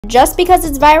Just because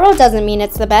it's viral doesn't mean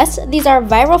it's the best. These are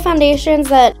viral foundations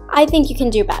that I think you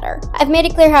can do better. I've made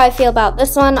it clear how I feel about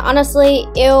this one. Honestly,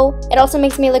 ew. It also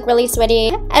makes me look really sweaty.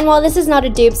 And while this is not a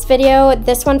dupes video,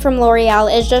 this one from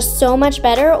L'Oreal is just so much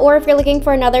better. Or if you're looking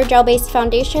for another gel-based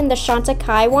foundation, the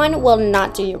Chantecaille one will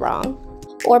not do you wrong.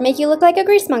 Or make you look like a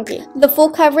grease monkey. The full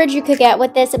coverage you could get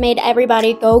with this made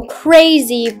everybody go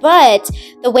crazy, but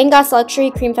the Wayne Goss Luxury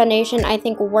Cream Foundation I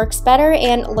think works better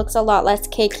and looks a lot less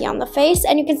cakey on the face,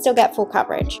 and you can still get full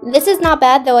coverage. This is not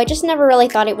bad though, I just never really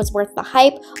thought it was worth the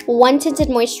hype. One tinted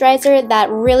moisturizer that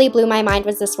really blew my mind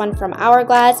was this one from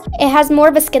Hourglass. It has more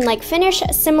of a skin-like finish,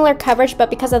 similar coverage,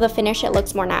 but because of the finish it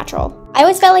looks more natural. I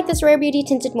always felt like this Rare Beauty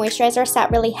tinted moisturizer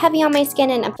sat really heavy on my skin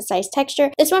and emphasized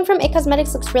texture. This one from IT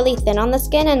Cosmetics looks really thin on the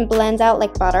skin and blends out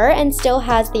like butter and still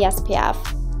has the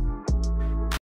SPF.